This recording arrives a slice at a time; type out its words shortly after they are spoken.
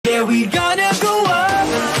we gonna go up?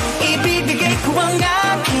 Ibibigay ko ang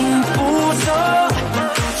aking puso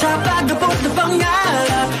sa pag-abot na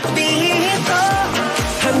pangarap dito.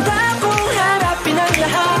 Handa kong harapin ang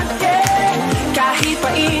lahat, yeah. Kahit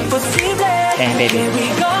pa imposible. Here we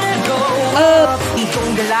gonna go up.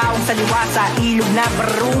 Ikong galaw sa liwa sa ilog na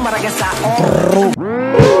baro maraga sa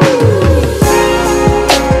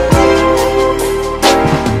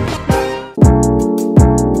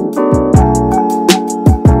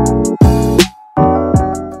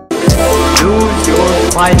Choose your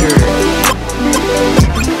fighter.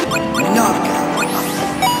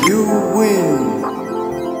 You win.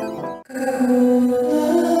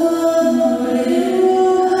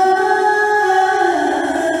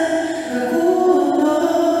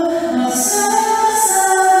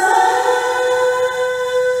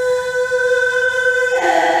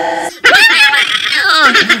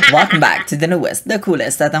 Welcome back to the newest, the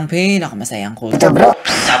coolest, at ang pinakamasayang kulto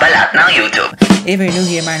sa balat ng YouTube. If you're new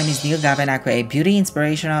here, my name is Galve and I create beauty,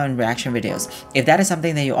 inspirational, and reaction videos. If that is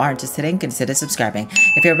something that you are interested in, consider subscribing.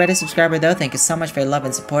 If you're already a subscriber though, thank you so much for your love and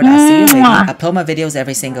support. I'll see you later. I upload my videos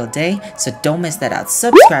every single day, so don't miss that out.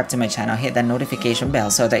 Subscribe to my channel, hit that notification bell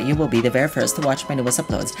so that you will be the very first to watch my newest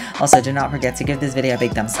uploads. Also, do not forget to give this video a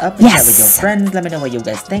big thumbs up and share with your friends. Let me know what you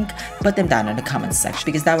guys think. Put them down in the comments section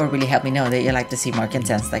because that will really help me know that you like to see more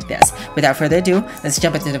contents like this. Without further ado, let's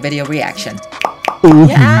jump into the video reaction.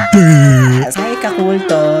 Yes! Hi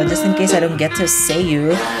kakulto! Just in case I don't get to say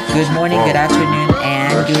you, good morning, good afternoon,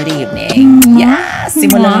 and good evening. Yes!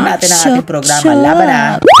 Simulan natin ang ating programa. Laban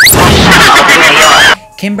na!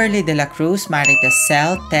 Kimberly De La Cruz, Marita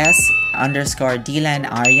Cel, Tess, _Dylan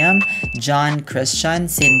Ariam, John Christian,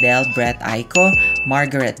 Sindel, Brett Aiko,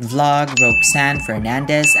 Margaret Vlog, Roxanne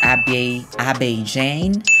Fernandez, Abe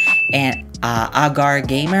Jane, and Agar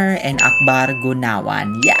Gamer, and Akbar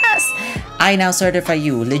Gunawan. Yes! I now certify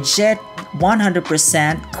you legit 100%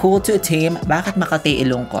 cool to team. Bakit Makati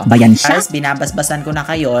ilong ko? Bayan siya. Guys, binabasbasan ko na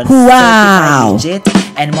kayo. Wow! Legit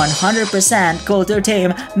and 100% cool to team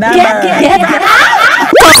member.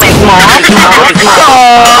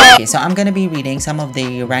 Okay, so I'm gonna be reading some of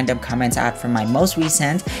the random comments out from my most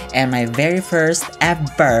recent and my very first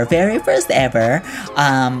ever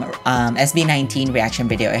SB19 reaction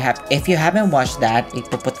video. If you haven't watched that,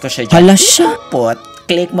 ipuput ko siya dyan. Hala siya.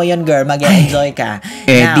 Click mo yun, girl. Mag-enjoy ka.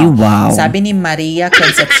 Now, wow. Sabi ni Maria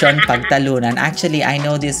Concepcion Pagtalunan. Actually, I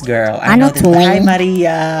know this girl. I know this. Hi,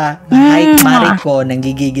 Maria. Hi, Mariko.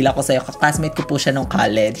 Nanggigigil ako sa'yo. Classmate ko po siya nung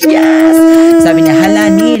college. Yes! Sabi niya,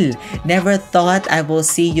 hala, Neil. Never thought I will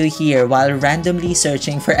see you here while randomly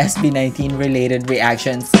searching for SB19 related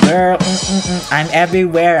reactions. Girl, I'm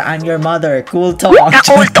everywhere. I'm your mother. Cool talk.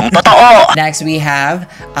 Next, we have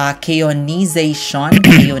Keonization.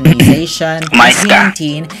 SB19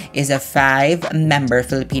 is a 5-member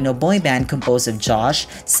Filipino boy band composed of Josh,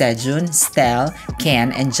 Sejun, Stel, Ken,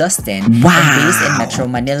 and Justin. Wow! And based in Metro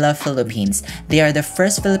Manila, Philippines. They are the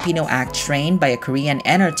first Filipino act trained by a Korean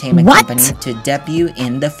entertainment company to debut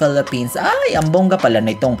in the Philippines. Ay, ang bongga pala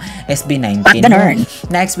na itong SB19.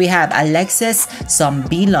 Next, we have Alexis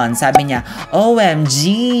Sombilon. Sabi niya,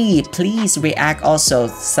 OMG! Please react also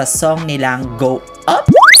sa song nilang Go Up.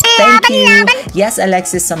 Thank you. Yes,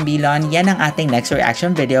 Alexis Sambilon. Yan ang ating next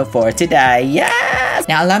reaction video for today. Yes!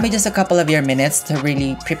 Now, allow me just a couple of your minutes to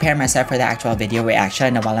really prepare myself for the actual video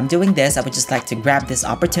reaction. Now, while I'm doing this, I would just like to grab this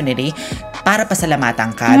opportunity para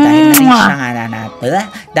pasalamatan ka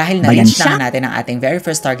dahil na-reach na natin ang ating very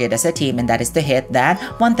first target as a team, and that is to hit that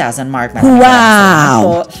 1,000 mark.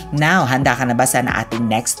 Wow! Now, handa ka na ba sa ating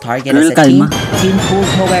next target as a team? Team Cool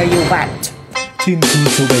to where you at? Team Cool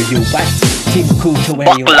to where you at? Team Cool to where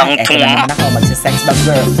you at? Eto na naman ako, magsa-sex bag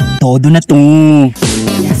girl. Todo na to.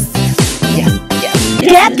 Yes.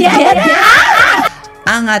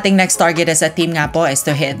 Ang ating next target as a team nga po is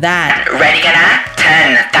to hit that. Ready ka na?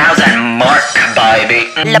 10,000 mark, baby.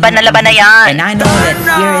 Laban na yan. And I know that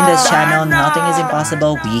here in this channel, nothing is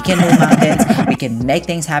impossible. We can move mountains. We can make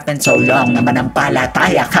things happen so long na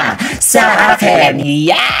manampalataya ka sa akin.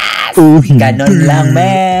 Yes! Ganon lang,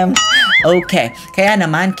 ma'am. Okay, kaya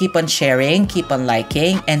naman, keep on sharing, keep on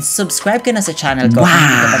liking, and subscribe ka na sa channel ko. Wow! Kung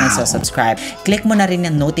hindi ka pa nagsusubscribe, click mo na rin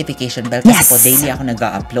yung notification bell kasi po daily ako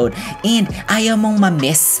nag-upload. And ayaw mong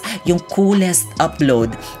ma-miss yung coolest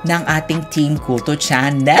upload ng ating Team Kulto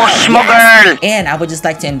channel. Push mo, girl! And I would just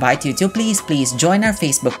like to invite you to please join our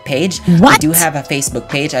Facebook page. What? We do have a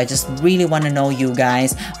Facebook page. I just really want to know you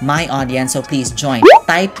guys, my audience, so please join.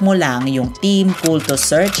 Type mo lang yung Team Kulto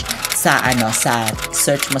search sa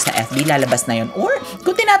search mo sa FB, lalabas na yun. Or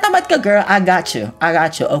kung tinatamad ka, girl, I got you.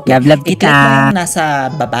 Okay. Love kita. I-click mo yung nasa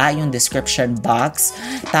baba, yung description box.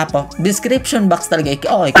 Tapos, description box talaga.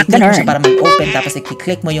 I-click mo siya para mag-open. Tapos,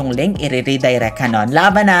 i-click mo yung link, i-redirect ka nun.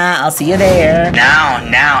 Laban na! I'll see you there! Now,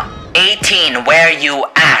 ATIN, where you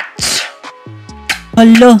at?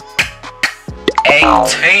 Hala.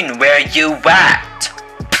 18, where you at?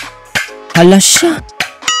 Hala siya.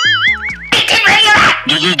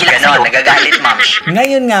 Gigigil ako. Nagagalit, ma'am.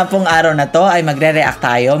 Ngayon nga pong araw na to ay magre-react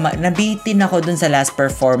tayo. Nabitin ako dun sa last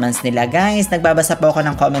performance nila. Guys, nagbabasa po ako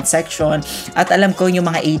ng comment section at alam ko yung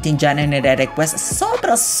mga 18 dyan na nire-request.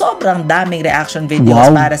 Sobrang daming reaction videos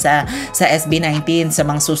para sa SB19 sa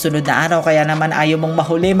mga susunod na araw. Kaya naman ayaw mong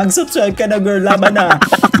mahuli. Mag-subscribe ka na, girl. Laban na.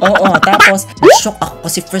 Oo, tapos shock ako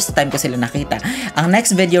kasi first time ko sila nakita. Ang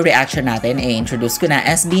next video reaction natin i-introduce ko na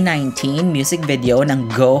SB19 music video ng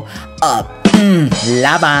Go Up.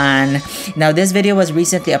 Laban. Now this video was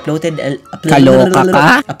recently uploaded Kaloka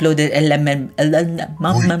ka? uploaded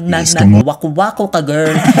wako ka,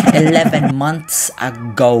 girl, 11 months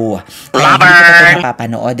ago. Kaya hindi ko pa ito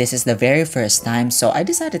napapanood. This is the very first time, so I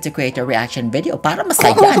decided to create a reaction video para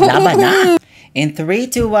masaya. Laban na. In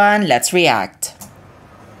 3, 2, 1, let's react.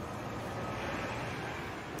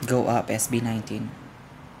 Go Up, SB19.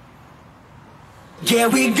 Yeah,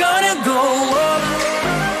 we gonna go up.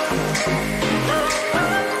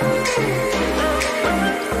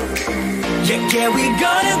 Yeah, we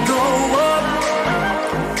gonna go up.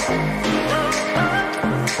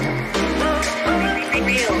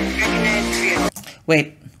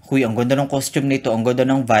 Wait, huy, ang ganda ng costume nito, ang ganda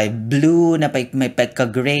ng vibe. Blue, na may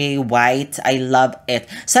pagka-gray, white, I love it.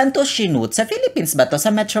 Saan to shoot? Sa Philippines ba to?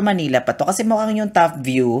 Sa Metro Manila pa to? Kasi mukhang yung top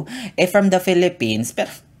view, from the Philippines.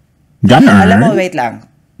 Pero, alam mo, wait lang.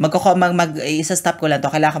 Isa-stop ko lang to.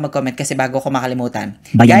 Kailangan ko mag-comment kasi bago ko makalimutan.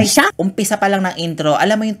 Guys, umpisa pa lang ng intro.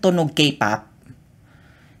 Alam mo yung tunog K-pop?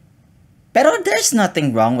 Pero there's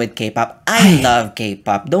nothing wrong with K-pop. I love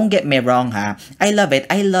K-pop. Don't get me wrong, ha. I love it.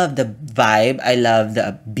 I love the vibe. I love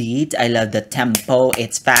the beat. I love the tempo.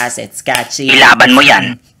 It's fast. It's catchy. Ilaban mo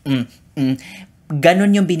yan.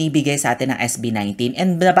 Ganon yung binibigay sa atin ng SB19.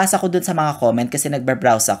 And nabasa ko dun sa mga comment kasi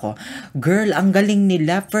nagbabrowse ako. Girl, ang galing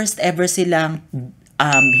nila. First ever silang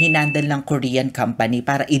hinandle ng Korean company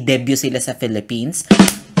para i-debut sila sa Philippines.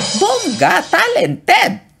 Bongga!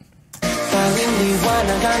 Talented! Tanging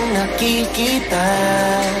liwanag ang nakikita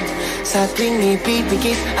sa tuwing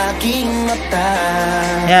ipipikit aking mata.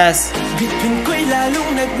 Yes. Bituin ko'y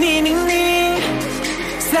lalong nagniningning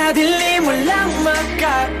sa dilim walang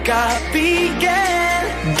makakapigil.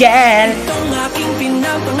 Girl! Itong aking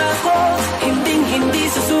pinapangako, hindi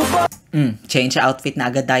susuko. Change outfit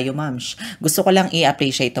na agad tayo, ma'ams. Gusto ko lang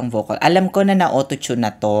i-appreciate tong vocal. Alam ko na na-auto-tune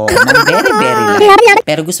na to. Nang very light.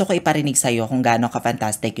 Pero gusto ko iparinig sa'yo kung gaano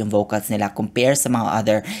ka-fantastic yung vocals nila compare sa mga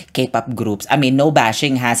other K-pop groups. I mean, no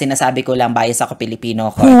bashing ha. Sinasabi ko lang, bias ako,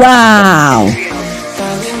 Pilipino ko. Wow!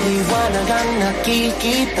 Tanging liwanag ang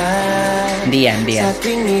nakikita Hindi yan. sa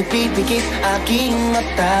tuwing ipipikit aking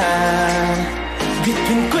mata.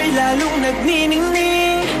 Bituin ko'y lalong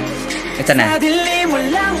nagniningning Ito na. sa dilim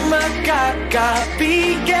walang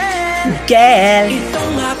makakapigil. Girl!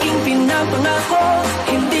 Itong aking pinapangako,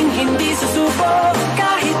 hindi susuko.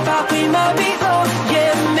 Kahit pa ako'y mabigo,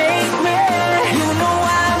 yeah, make me. You know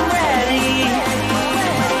I'm ready.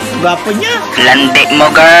 Gwapo niya. Landi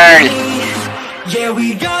mo, girl. Yeah,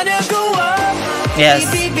 we gonna go up. Yes.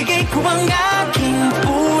 Ibibigay ko ang aking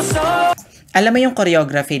puso. Alam mo yung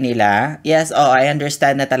choreography nila? Yes, I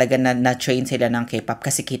understand na talaga na-train sila ng K-pop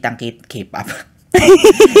kasi kitang K-pop.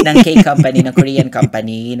 ng K-company, ng Korean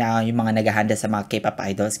company na yung mga naghahanda sa mga K-pop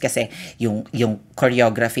idols kasi yung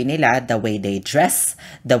choreography nila, the way they dress,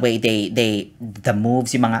 the way the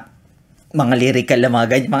moves, yung mga lyrical na mga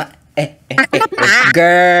ganyan, mga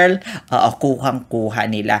girl, kuhang-kuha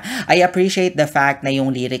nila. I appreciate the fact na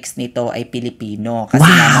yung lyrics nito ay Pilipino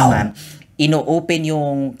kasi naman ino-open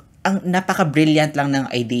yung ang napaka-brilliant lang ng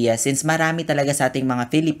idea since marami talaga sa ating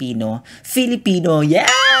mga Filipino,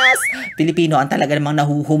 yes! Filipino ang talaga namang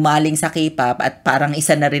nahuhumaling sa K-pop at parang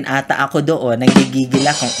isa na rin ata ako doon, nagigigil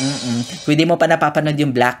ako. Pwede mo pa napapanood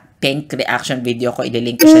yung Blackpink reaction video ko,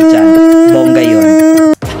 ililink ko siya dyan. Bongga yun.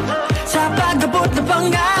 Sa pag-abot na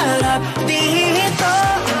pangarap dito,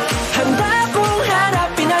 handa kong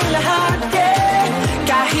harapin ang lahat, yeah.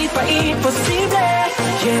 Kahit pa imposible,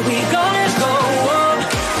 yeah, we gonna go on.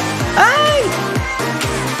 Ay!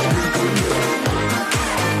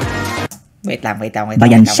 Wait lang.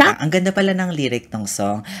 Bayan siya? Ang ganda pala ng lyric ng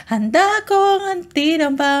song. Handa ko ang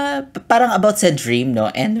tinamba. Parang about sa dream,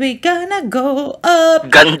 no? And we gonna go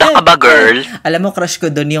up. Ganda ka ba, girl? Alam mo, crush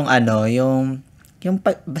ko dun yung ano,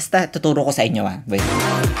 basta tuturo ko sa inyo, Wait.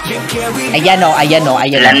 Ayan o.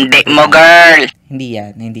 Landi mo, girl. Hindi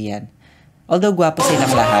yan. Although gwapo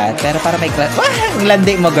silang lahat, pero para may crush. Ang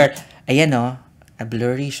landi mo, girl. Ayan o.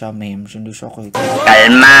 Blurry siya, ma'am. Hindi siya ko ito.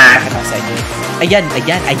 Kalma. Ayan.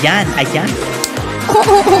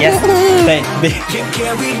 Yes.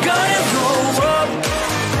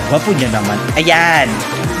 Gwapo niya naman. Ayan.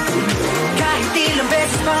 Kahit ilang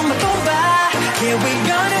beses pang matumba, here we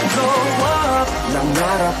gonna go up.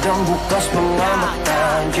 Nangarap ng bukas mga mata,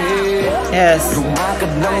 Yes.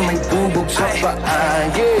 lumakad ng may tubog sa paa,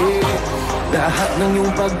 lahat ng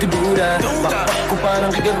iyong pagdududa, bakpak ko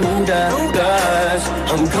parang kagaruda. Cause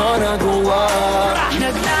I'm gonna go up.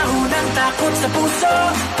 Naglaho ng takot sa puso,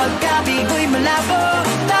 pagkabigo'y malabo,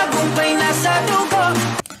 tagumpay nasa dugo.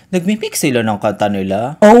 Nagmimix sila ng kanta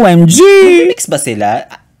nila. OMG! Mix ba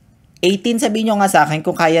sila? 18, sabihin nyo nga sa akin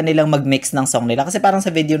kung kaya nilang mag-mix ng song nila. Kasi parang sa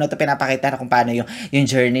video na to pinapakita na kung paano yung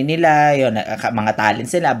journey nila, yung mga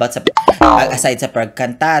talents nila, about sa, aside sa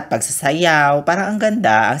pagkanta at pagsasayaw. Parang ang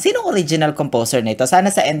ganda. Sinong original composer nito? Sana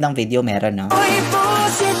sa end ng video meron, no?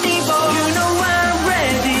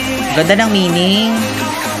 Ganda ng meaning.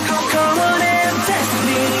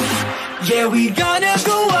 Yeah, we gonna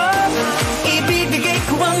go up. Ibibigay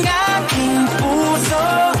ko ang aking puso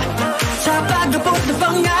sa pag-abot na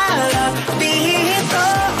pangarap dito.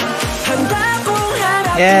 Handa kong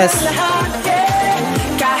harapin Yes. ang lahat,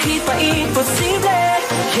 kahit pa imposible.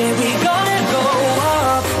 Yeah, we gonna go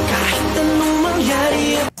up. Kahit anong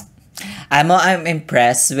mangyari. I'm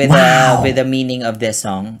impressed with the meaning of this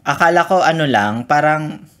song. Akala ko ano lang,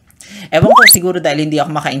 parang ewan ko, siguro dahil hindi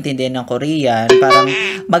ako makaintindi ng Korean, parang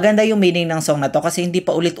maganda yung meaning ng song na to kasi hindi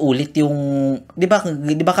pa ulit-ulit yung, di ba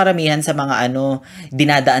karamihan sa mga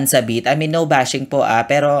dinadaan sa beat. I mean, no bashing po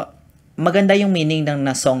pero maganda yung meaning ng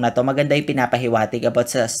song na to. Maganda yung pinapahiwatig about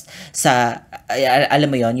sa alam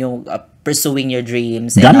mo yon, yung pursuing your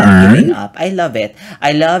dreams and not giving up. I love it.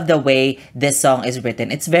 I love the way this song is written.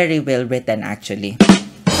 It's very well written actually.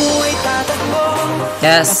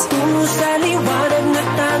 Yes.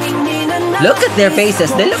 Look at their faces.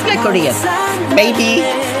 They look like Korean. Baby.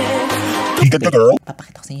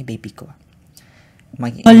 Papakita ko sa inyo yung baby ko.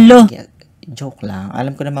 Hello. Joke lang.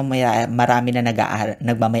 Alam ko naman marami na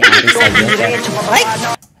nagmamayari sa iyo. Ay!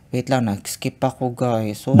 Wait lang, nag-skip ako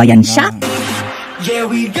guys. So, Bayan siya? Yeah,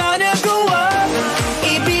 we gonna go up.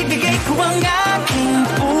 Ibibigay ko ang aking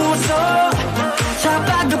puso sa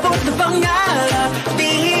pag-abot na pangarap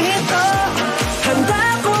dito. Handa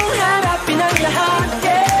kong harapin ang lahat,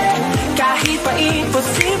 kahit pa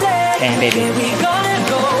imposible. baby. Yeah, we gonna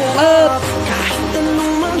go up. Kahit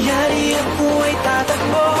anong mangyari, ako ay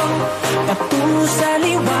tatakbo patungo sa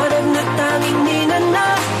liwanag na tanging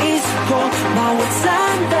ninanais ko. Bawat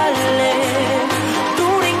sandali,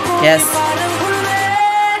 turing ko ay Yes. parang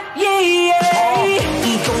ulit. Yeah.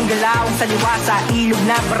 Ikong galaw sa liwa sa ilog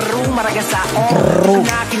na baro maragasaon.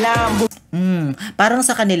 Nakilambo. Parang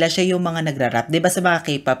sa kanila siya yung mga nagra-rap. 'Di ba sa mga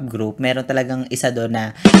K-pop group, meron talagang isa doon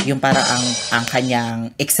na yung parang ang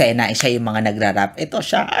kanyang eksena siya yung mga nagra-rap. Ito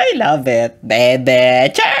siya. I love it. Bebe,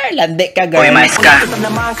 char, landi ka girl. Uy, mais ka. Ito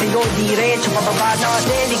naman kayo diretso pababa na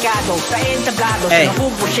delikado sa entablado Hey. sa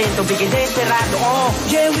 10% bigay desperado.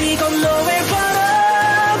 Yeah, we go nowhere but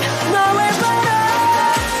up, nowhere but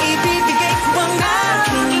up. Ibibigay ko ang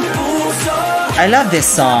aking puso. I love this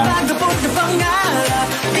song. Pag-abot na pangarap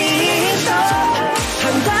dito.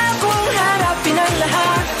 Handa kong harapin ang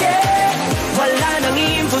lahat, wala nang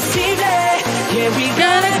imposible. Yeah, we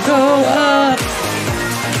gotta go up.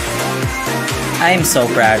 I am so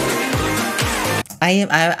proud.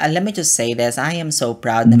 Let me just say this. I am so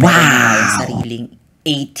proud na meron tayong sariling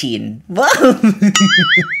 18. Wow!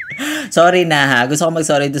 Sorry na ha. Gusto ko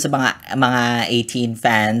mag-sorry doon sa mga 18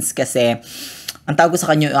 fans kasi ang tawag ko sa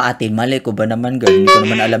kanya yung ATIN. Mali ko ba naman, girl? Hindi ko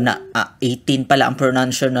naman alam na 18 pala ang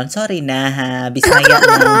pronunciation nun. Sorry na ha. Bisaya lang.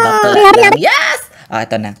 Bakla lang. Yes!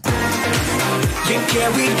 Ito na. Yeah,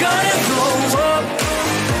 we gonna go up.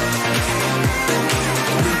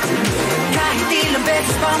 Kahit ilang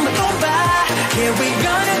beses pang matumba, yeah, we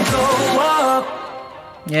gonna go up.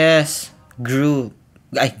 Yes. Go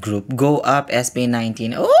up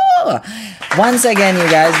SB19. Oh! Once again, you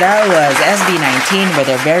guys, that was SB19 with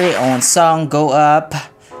their very own song, Go Up.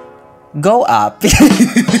 Go Up.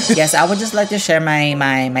 Yes, I would just like to share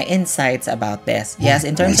my insights about this. Yes,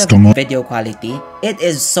 in terms of video quality, it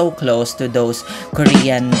is so close to those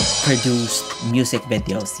Korean produced music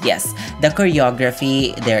videos. Yes, the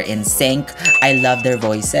choreography, they're in sync. I love their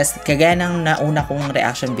voices. Kagaya ng nauna kong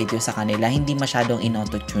reaction video sa kanila, hindi masyadong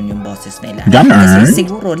in-auto-tune yung boses nila. Kasi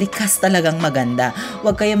siguro likas talagang maganda.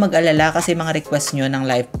 Huwag kayo mag-alala kasi mga request nyo ng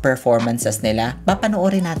live performances nila.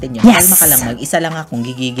 Papanoorin natin yun. Yes! Kalma ka lang, mag-isa lang akong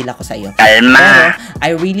gigigil ako sa iyo. Kalma! Pero I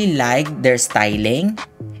really like their styling.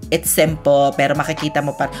 It's simple, pero makikita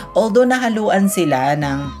mo pa. Although nahaluan sila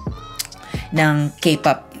ng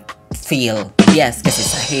K-pop feel. Yes, kasi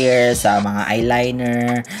sa hair, sa mga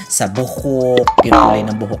eyeliner, sa buhok, yung kulay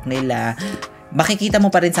ng buhok nila. Makikita mo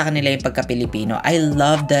pa rin sa kanila yung pagka-Pilipino. I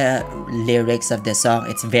love the lyrics of the song.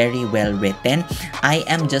 It's very well written. I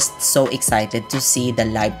am just so excited to see the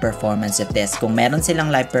live performance of this. Kung meron silang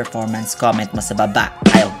live performance, comment mo sa baba.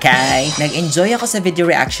 Okay? Nag-enjoy ako sa video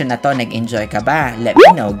reaction na to. Nag-enjoy ka ba? Let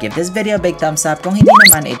me know. Give this video a big thumbs up. Kung hindi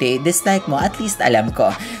naman, dislike mo. At least alam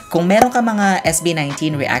ko. Kung meron ka mga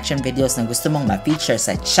SB19 reaction videos na gusto mong ma-feature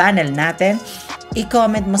sa channel natin,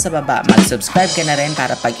 i-comment mo sa baba. Mag-subscribe ka na rin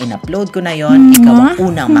para pag in-upload ko na yon, ikaw ang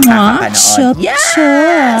unang makakapanood. Yes!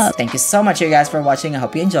 Thank you so much you guys for watching. I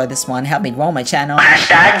hope you enjoyed this one. Help me grow my channel.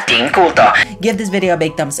 #TeamKulto. Give this video a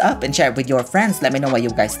big thumbs up and share it with your friends. Let me know what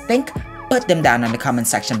you guys think. Put them down in the comment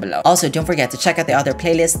section below. Also, don't forget to check out the other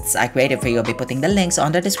playlists I created for you. I'll be putting the links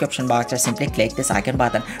on the description box or simply click this icon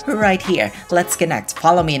button right here. Let's connect.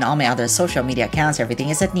 Follow me on all my other social media accounts.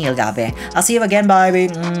 Everything is at Galve. I'll see you again, baby.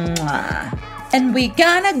 And we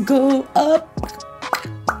gonna go up.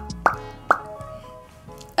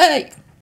 Hey!